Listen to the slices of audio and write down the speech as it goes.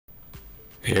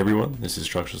Hey everyone, this is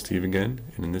Structural Steve again,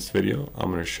 and in this video I'm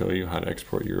going to show you how to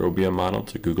export your OBM model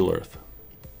to Google Earth.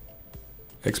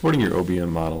 Exporting your OBM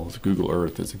model to Google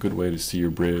Earth is a good way to see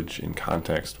your bridge in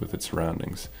context with its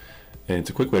surroundings, and it's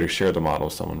a quick way to share the model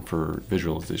with someone for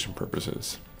visualization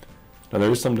purposes. Now there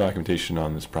is some documentation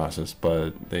on this process,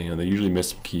 but they usually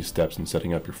miss some key steps in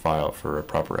setting up your file for a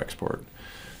proper export.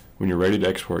 When you're ready to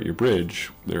export your bridge,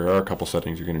 there are a couple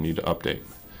settings you're going to need to update.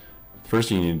 First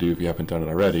thing you need to do, if you haven't done it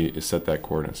already, is set that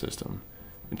coordinate system.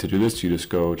 And to do this, you just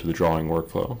go to the drawing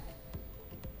workflow,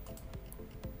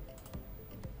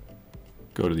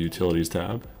 go to the utilities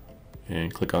tab,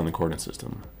 and click on the coordinate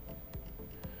system.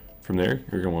 From there,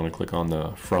 you're going to want to click on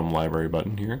the From Library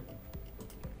button here,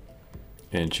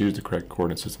 and choose the correct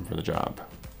coordinate system for the job.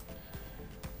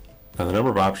 Now the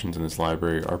number of options in this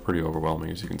library are pretty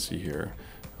overwhelming, as you can see here.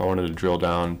 If I wanted to drill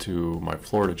down to my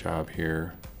Florida job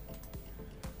here,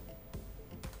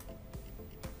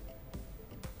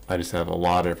 I just have a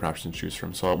lot of different options to choose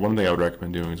from. So one thing I would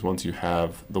recommend doing is once you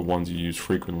have the ones you use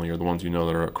frequently or the ones you know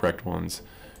that are correct ones,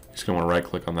 you're just going to want to right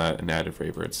click on that and add to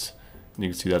favorites. And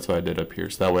you can see that's what I did up here.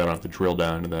 So that way I don't have to drill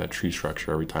down into that tree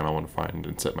structure every time I want to find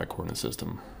and set my coordinate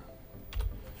system.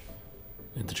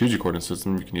 And to choose your coordinate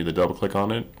system, you can either double click on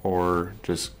it or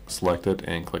just select it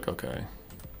and click OK.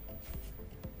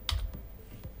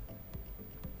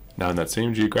 Now in that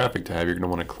same geographic tab, you're going to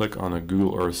want to click on the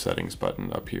Google Earth settings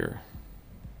button up here.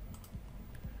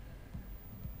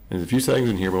 There's a few settings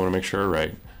in here, but we want to make sure are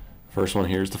right. First one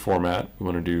here is the format. We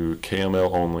want to do KML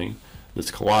only.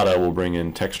 This collada will bring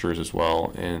in textures as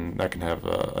well, and that can have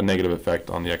a negative effect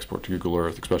on the export to Google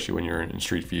Earth, especially when you're in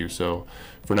Street View. So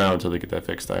for now, until they get that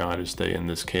fixed, I just stay in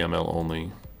this KML only.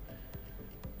 And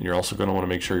you're also going to want to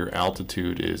make sure your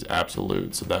altitude is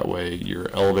absolute, so that way your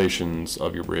elevations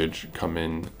of your bridge come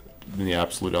in the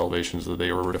absolute elevations that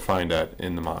they were defined at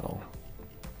in the model.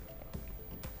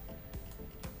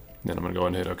 Then I'm going to go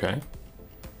ahead and hit OK.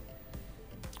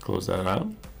 Close that out.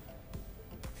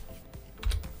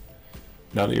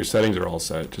 Now that your settings are all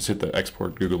set, just hit the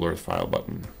Export Google Earth File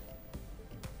button.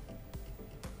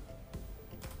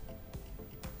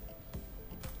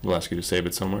 It'll ask you to save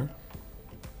it somewhere.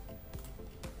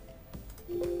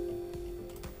 And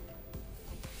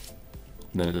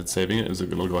then as it's saving it,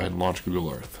 it'll go ahead and launch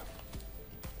Google Earth.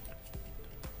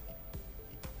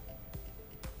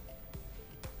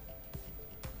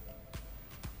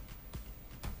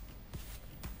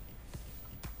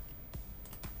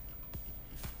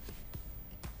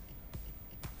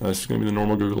 This is going to be the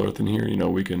normal Google Earth in here.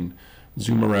 We can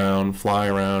zoom around, fly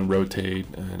around, rotate,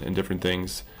 and different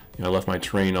things. I left my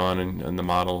terrain on in the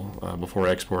model before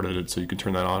I exported it, so you can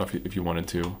turn that on if you wanted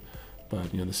to.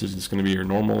 But this is just going to be your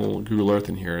normal Google Earth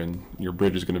in here, and your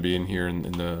bridge is going to be in here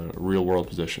in the real world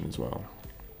position as well.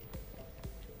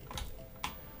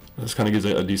 This kind of gives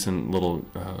a decent little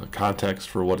context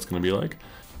for what it's going to be like.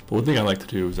 But one thing I like to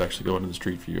do is actually go into the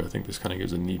street view. I think this kind of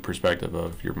gives a neat perspective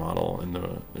of your model in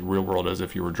the real world as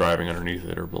if you were driving underneath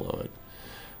it or below it.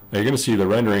 Now you're going to see the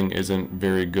rendering isn't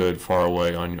very good far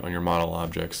away on your model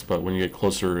objects, but when you get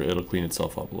closer, it'll clean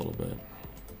itself up a little bit.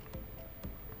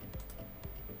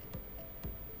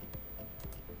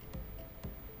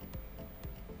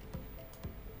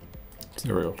 So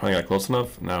there we go. Finally got close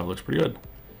enough. Now it looks pretty good.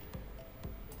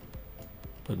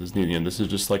 But this is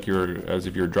just like as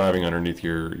if you're driving underneath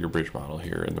your bridge model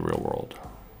here in the real world.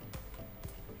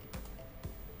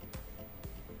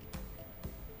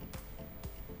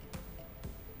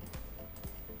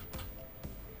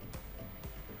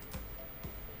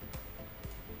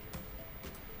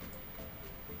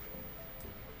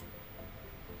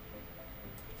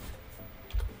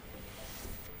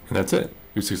 And that's it.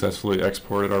 We've successfully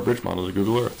exported our bridge model to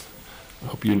Google Earth. I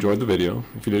hope you enjoyed the video.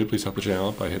 If you did, please help the channel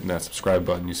out by hitting that subscribe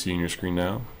button you see on your screen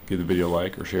now. Give the video a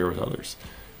like or share with others.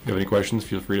 If you have any questions,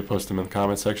 feel free to post them in the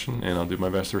comment section, and I'll do my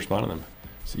best to respond to them.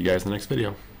 See you guys in the next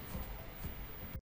video.